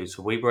what they do.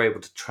 So we were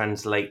able to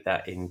translate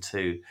that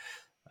into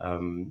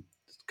um,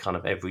 kind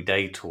of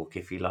everyday talk,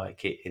 if you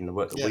like, in the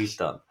work that we've Yes.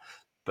 done.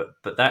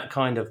 But that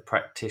kind of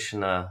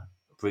practitioner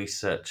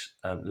research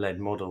led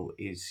model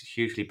is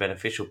hugely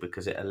beneficial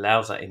because it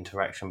allows that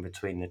interaction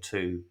between the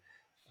two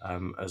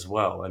as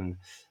well. And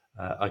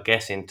I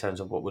guess in terms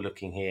of what we're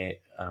looking here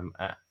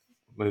at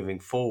moving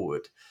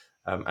forward,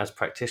 as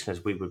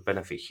practitioners, we would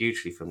benefit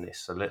hugely from this.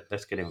 So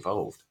let's get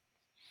involved.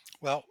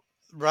 Well,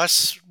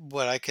 Russ,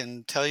 what I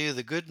can tell you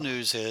the good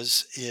news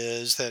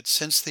is that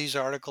since these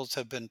articles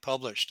have been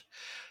published,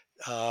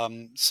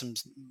 some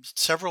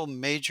several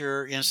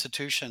major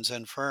institutions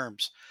and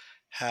firms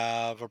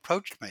have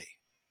approached me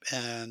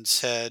and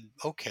said,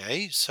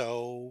 "Okay,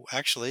 so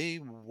actually,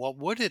 what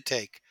would it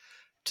take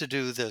to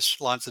do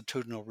this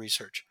longitudinal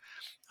research?"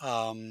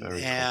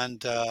 Very cool.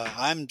 And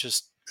I'm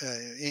just,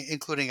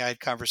 including I had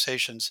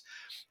conversations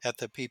at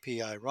the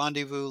PPI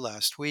rendezvous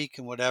last week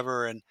and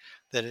whatever, and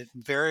that it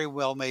very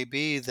well may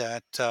be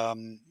that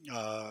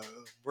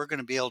we're going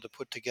to be able to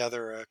put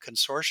together a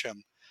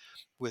consortium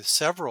with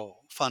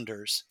several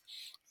funders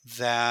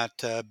that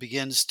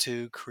begins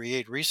to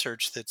create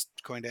research that's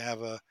going to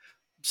have a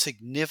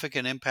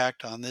significant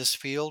impact on this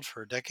field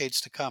for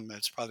decades to come.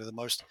 That's probably the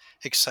most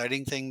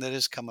exciting thing that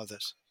has come of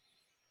this.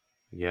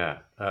 Yeah,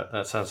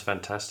 that sounds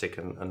fantastic,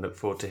 and look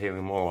forward to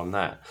hearing more on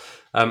that.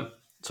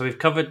 So we've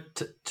covered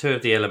two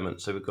of the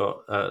elements. So we've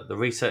got the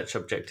research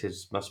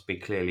objectives must be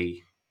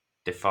clearly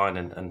defined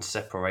and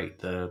separate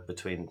the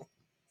between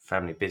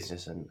family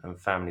business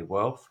and family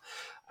wealth,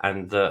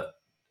 and that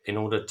in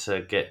order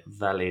to get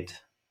valid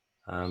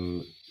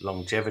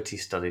longevity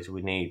studies,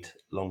 we need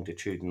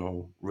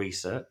longitudinal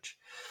research.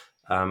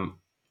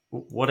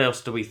 What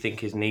else do we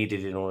think is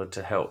needed in order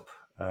to help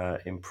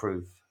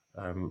improve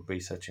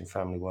research in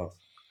family wealth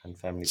and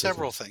family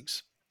Several business?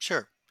 things.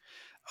 Sure.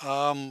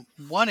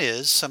 One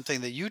is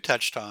something that you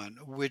touched on,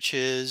 which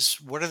is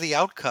what are the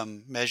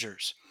outcome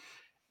measures?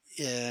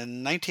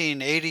 In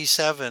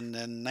 1987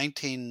 and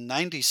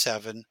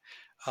 1997,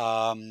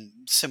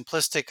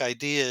 simplistic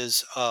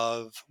ideas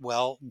of,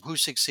 well, who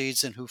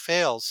succeeds and who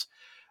fails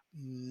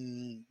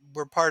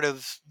were part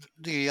of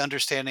the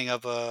understanding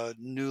of a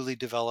newly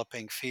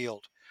developing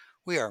field.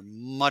 We are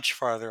much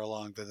farther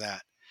along than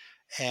that.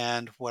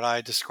 And what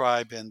I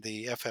describe in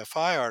the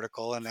FFI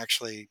article, and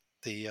actually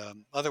the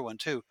other one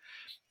too,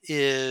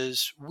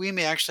 is we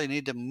may actually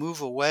need to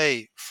move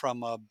away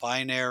from a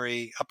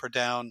binary up or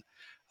down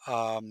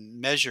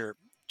measure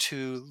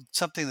to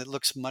something that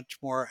looks much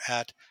more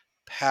at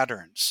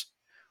patterns.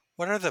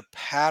 What are the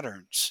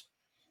patterns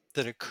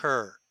that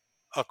occur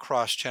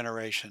across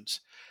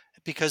generations?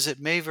 Because it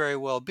may very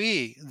well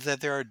be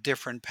that there are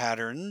different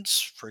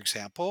patterns, for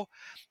example,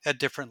 at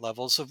different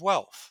levels of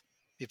wealth.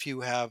 If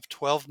you have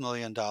 $12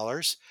 million,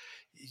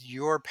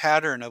 your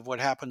pattern of what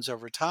happens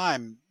over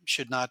time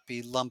should not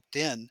be lumped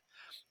in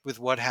with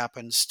what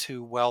happens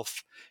to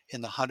wealth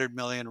in the 100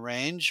 million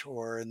range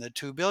or in the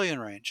 2 billion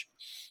range.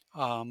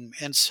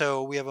 And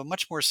so we have a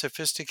much more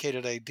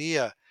sophisticated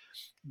idea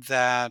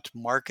that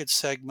market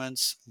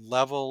segments,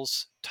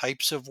 levels,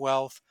 types of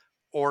wealth,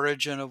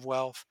 origin of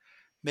wealth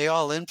may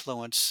all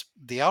influence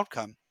the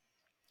outcome.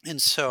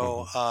 And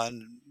so Hmm.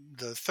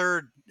 the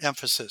third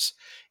emphasis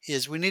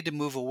is we need to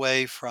move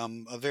away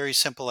from a very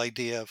simple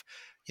idea of,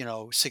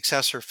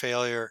 success or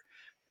failure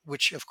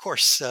which of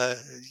course,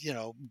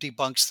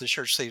 debunks the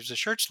shirt sleeves to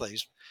shirt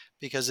sleeves,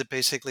 because it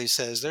basically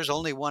says there's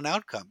only one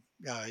outcome.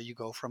 You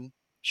go from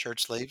shirt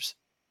sleeves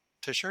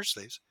to shirt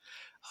sleeves.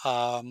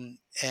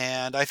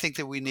 And I think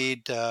that we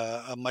need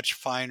a much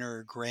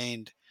finer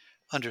grained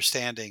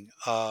understanding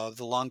of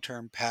the long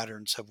term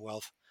patterns of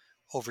wealth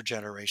over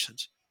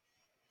generations.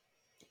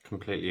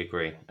 Completely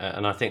agree.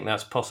 And I think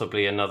that's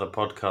possibly another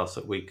podcast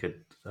that we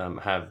could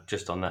have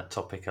just on that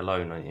topic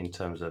alone in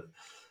terms of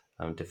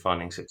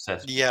defining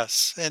success.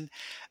 Yes, and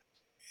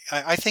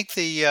I think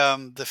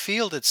the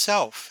field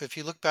itself, if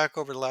you look back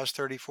over the last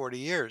 30, 40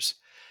 years,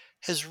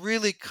 has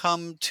really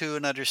come to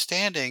an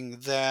understanding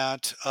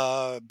that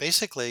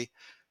basically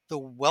the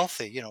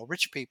wealthy,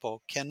 rich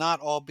people cannot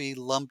all be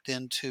lumped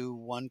into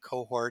one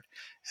cohort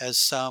as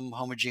some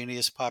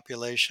homogeneous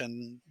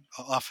population,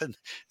 often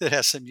that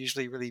has some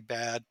usually really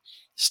bad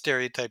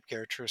stereotype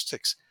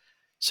characteristics.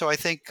 So I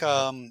think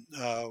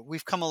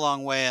we've come a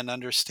long way in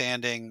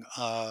understanding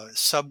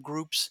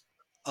subgroups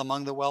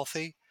among the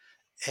wealthy.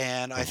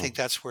 And I think Hmm.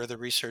 that's where the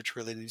research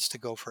really needs to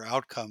go for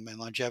outcome and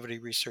longevity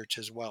research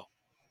as well.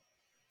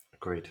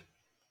 Agreed.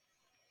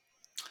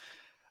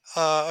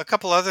 A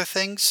couple other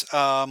things.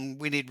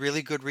 We need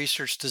really good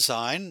research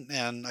design,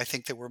 and I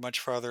think that we're much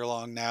farther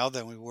along now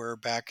than we were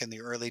back in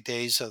the early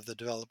days of the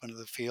development of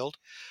the field.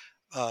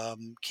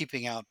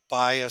 Keeping out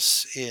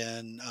bias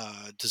in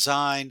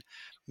design,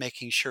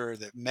 making sure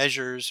that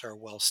measures are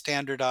well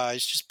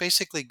standardized, just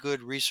basically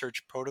good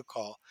research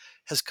protocol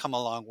has come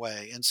a long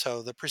way. And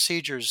so the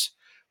procedures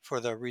for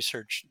the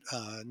research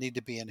need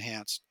to be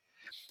enhanced.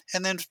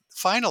 And then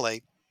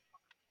finally,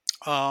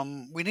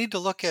 we need to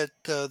look at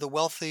the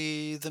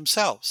wealthy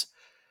themselves.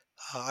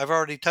 I've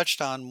already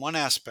touched on one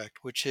aspect,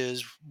 which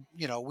is,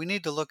 we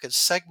need to look at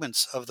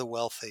segments of the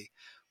wealthy.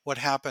 What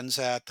happens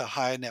at the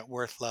high net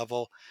worth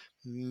level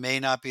may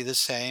not be the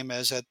same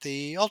as at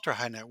the ultra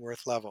high net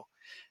worth level.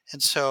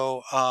 And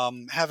so,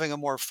 having a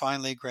more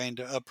finely grained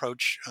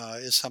approach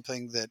is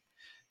something that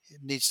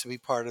needs to be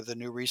part of the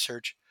new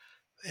research.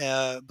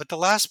 But the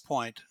last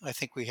point I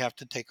think we have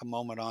to take a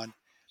moment on,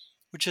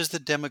 which is the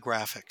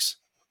demographics.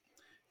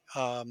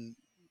 Um,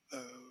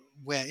 uh,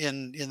 when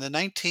in the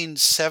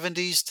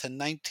 1970s to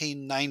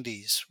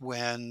 1990s,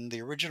 when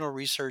the original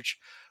research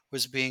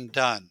was being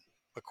done,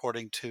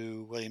 according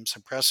to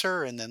Williamson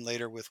Presser and then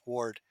later with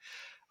Ward,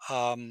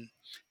 um,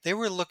 they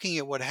were looking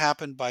at what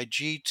happened by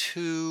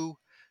G2,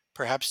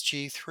 perhaps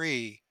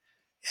G3.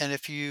 And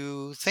if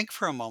you think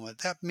for a moment,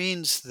 that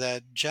means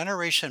that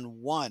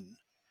generation one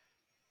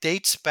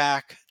dates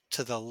back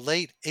to the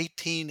late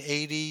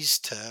 1880s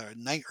to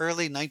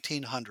early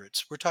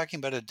 1900s. We're talking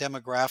about a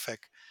demographic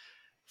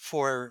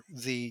for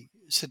the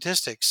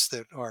statistics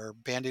that are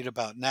bandied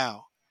about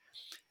now,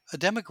 a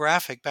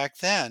demographic back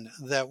then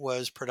that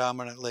was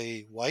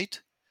predominantly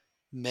white,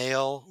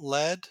 male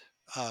led,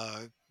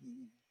 uh,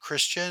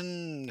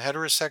 Christian,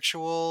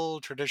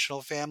 heterosexual,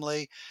 traditional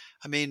family.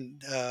 I mean,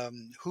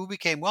 who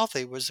became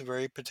wealthy was a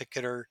very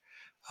particular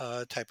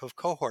type of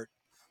cohort.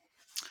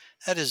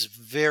 That is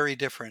very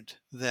different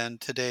than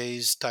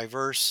today's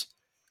diverse,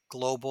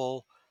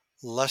 global,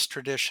 less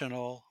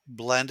traditional,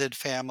 blended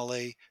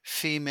family,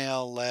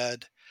 female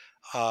led,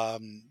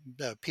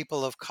 the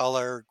people of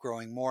color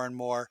growing more and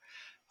more.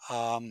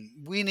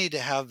 We need to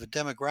have the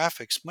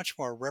demographics much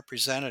more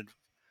representative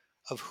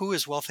of who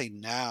is wealthy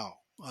now,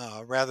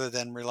 rather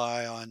than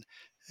rely on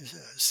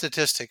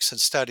statistics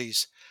and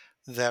studies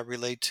that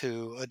relate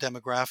to a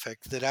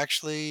demographic that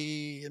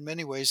actually, in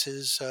many ways,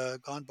 is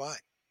gone by.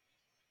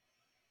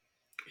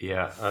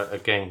 Yeah,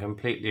 again,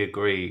 completely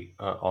agree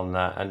on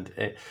that.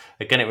 And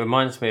again, it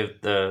reminds me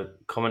of the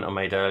comment I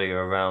made earlier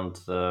around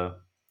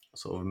the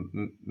sort of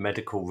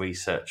medical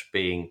research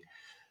being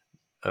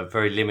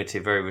very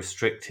limited, very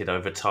restricted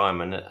over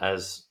time. And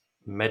as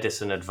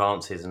medicine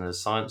advances and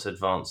as science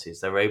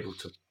advances, they're able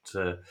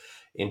to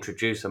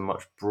introduce a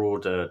much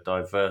broader,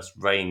 diverse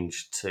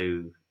range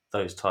to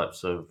those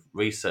types of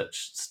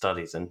research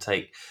studies and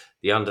take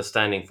the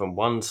understanding from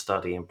one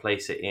study and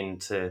place it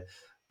into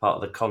part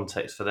of the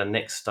context for the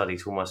next study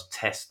to almost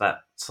test that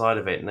side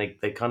of it. And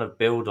they kind of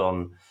build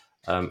on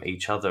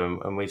each other.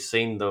 And we've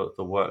seen the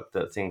work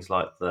that things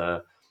like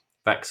the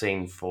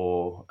vaccine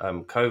for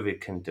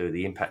COVID can do,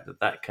 the impact that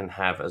that can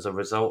have as a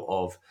result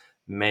of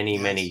many,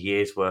 many Yes,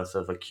 years worth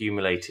of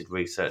accumulated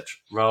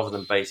research, rather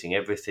than basing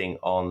everything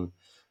on,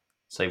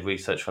 say,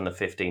 research from the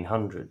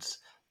 1500s.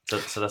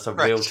 So that's a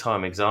real right.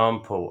 time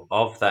example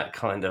of that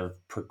kind of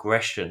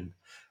progression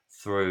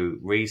through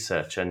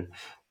research. And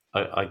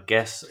I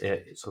guess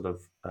it sort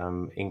of,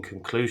 in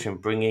conclusion,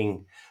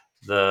 bringing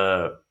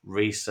the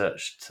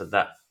research to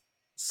that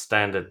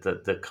standard,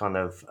 that the kind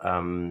of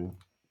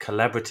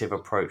collaborative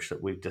approach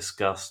that we've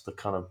discussed, the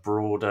kind of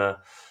broader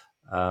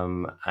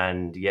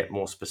and yet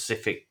more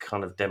specific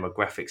kind of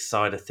demographic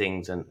side of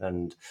things,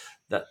 and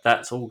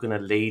that's all going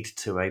to lead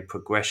to a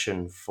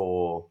progression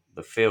for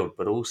the field,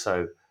 but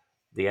also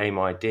the aim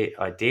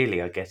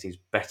ideally, I guess, is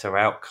better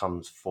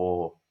outcomes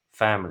for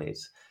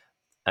families.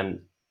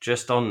 And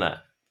just on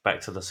that,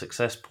 back to the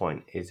success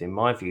point, is in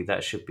my view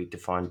that should be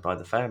defined by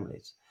the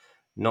families.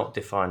 not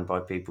defined by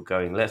people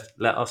going, let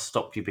us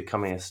stop you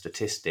becoming a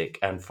statistic.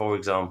 And for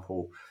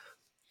example,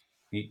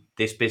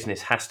 this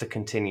business has to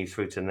continue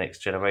through to the next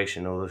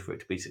generation in order for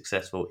it to be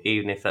successful,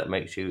 even if that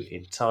makes you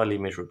entirely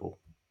miserable.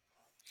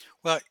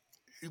 Well,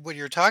 what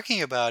you're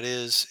talking about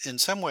is, in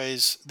some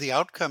ways, the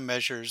outcome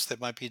measures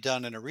that might be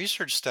done in a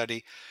research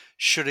study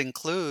should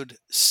include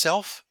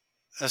self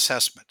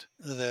assessment.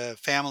 The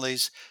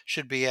families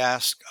should be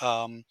asked,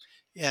 and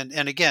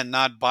again,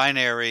 not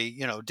binary,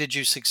 did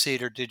you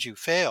succeed or did you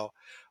fail?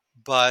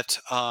 But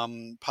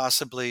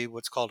possibly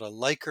what's called a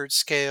Likert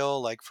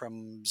scale, like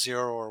from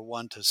 0 or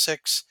 1 to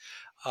 6,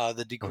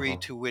 the degree Hmm.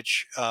 to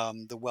which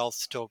the wealth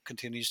still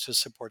continues to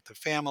support the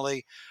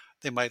family.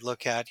 They might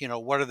look at,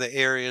 what are the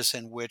areas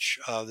in which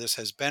this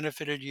has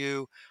benefited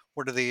you?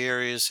 What are the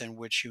areas in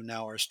which you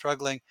now are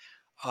struggling?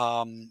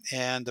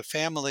 And the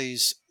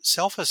family's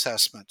self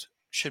assessment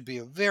should be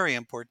a very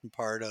important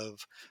part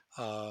of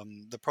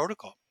the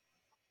protocol.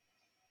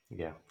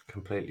 Yeah,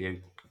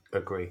 completely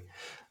agree.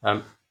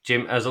 Um,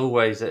 Jim, as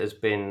always, it has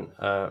been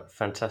a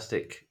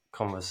fantastic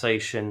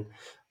conversation.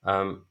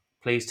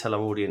 Please tell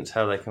our audience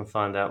how they can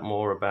find out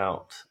more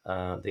about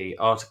the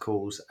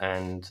articles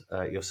and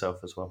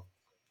yourself as well.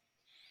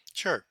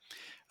 Sure.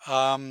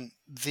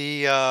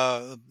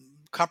 The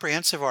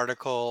comprehensive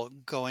article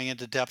going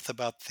into depth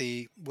about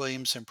the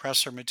Williams and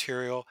Presser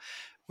material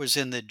was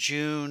in the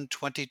June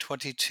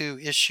 2022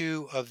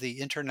 issue of the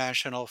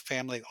International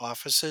Family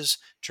Offices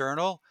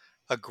Journal,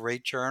 a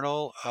great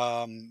journal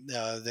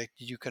that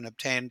you can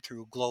obtain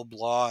through Globe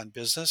Law and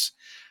Business.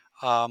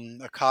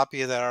 A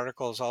copy of that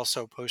article is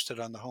also posted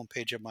on the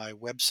homepage of my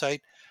website,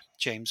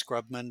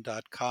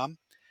 jamesgrubman.com.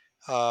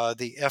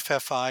 The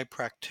FFI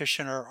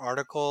practitioner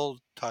article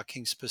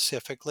talking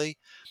specifically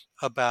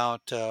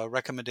about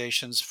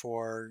recommendations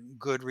for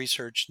good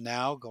research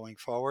now going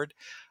forward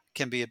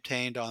can be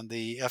obtained on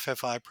the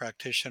FFI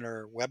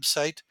practitioner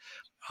website.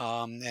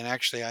 And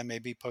actually, I may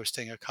be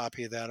posting a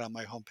copy of that on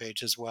my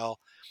homepage as well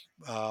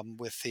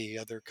with the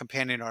other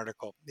companion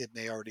article. It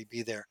may already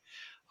be there.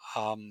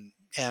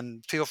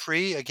 And feel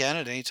free again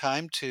at any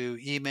time to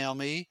email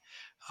me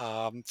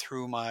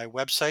through my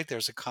website.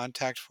 There's a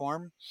contact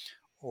form,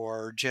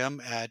 or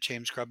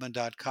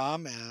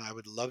jim@jamesgrubman.com. And I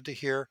would love to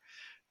hear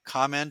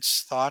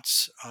comments,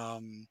 thoughts.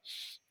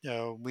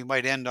 We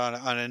might end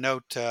on a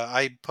note.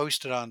 I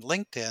posted on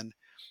LinkedIn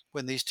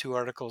when these two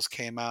articles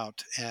came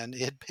out, and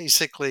it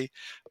basically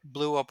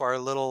blew up our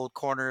little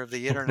corner of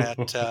the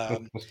internet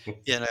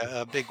in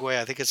a big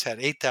way. I think it's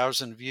had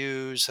 8,000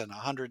 views and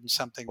 100 and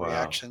something Wow,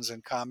 reactions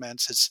and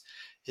comments.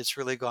 It's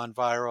really gone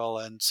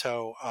viral, and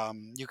so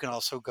you can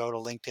also go to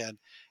LinkedIn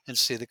and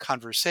see the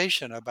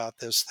conversation about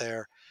this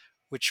there,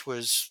 which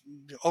was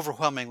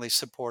overwhelmingly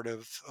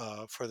supportive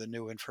for the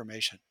new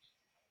information.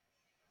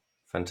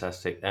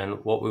 fantastic.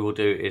 And what we will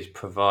do is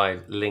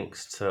provide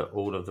links to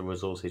all of the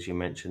resources you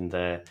mentioned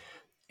there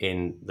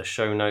in the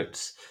show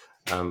notes.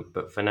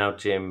 But for now,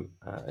 Jim,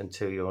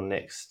 until your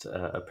next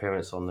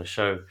appearance on the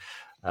show,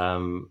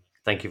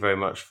 thank you very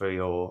much for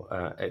your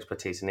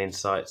expertise and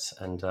insights,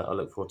 and I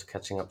look forward to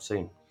catching up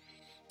soon.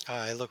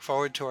 I look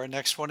forward to our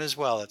next one as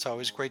well. It's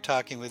always great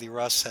talking with you,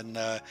 Russ, and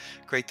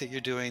great that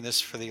you're doing this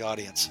for the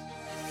audience.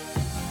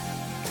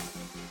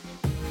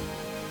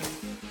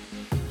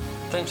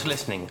 Thanks for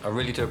listening. I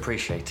really do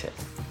appreciate it.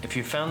 If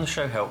you found the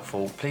show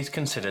helpful, please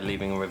consider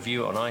leaving a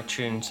review on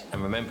iTunes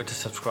and remember to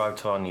subscribe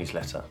to our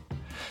newsletter.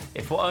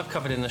 If what I've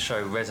covered in the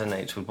show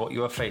resonates with what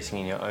you are facing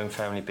in your own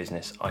family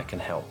business, I can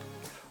help.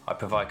 I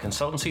provide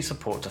consultancy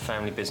support to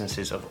family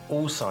businesses of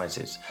all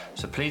sizes,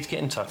 so please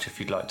get in touch if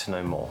you'd like to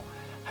know more.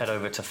 Head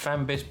over to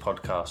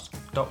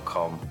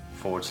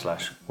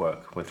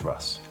fambizpodcast.com/work with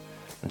Russ.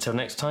 Until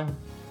next time,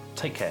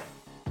 take care.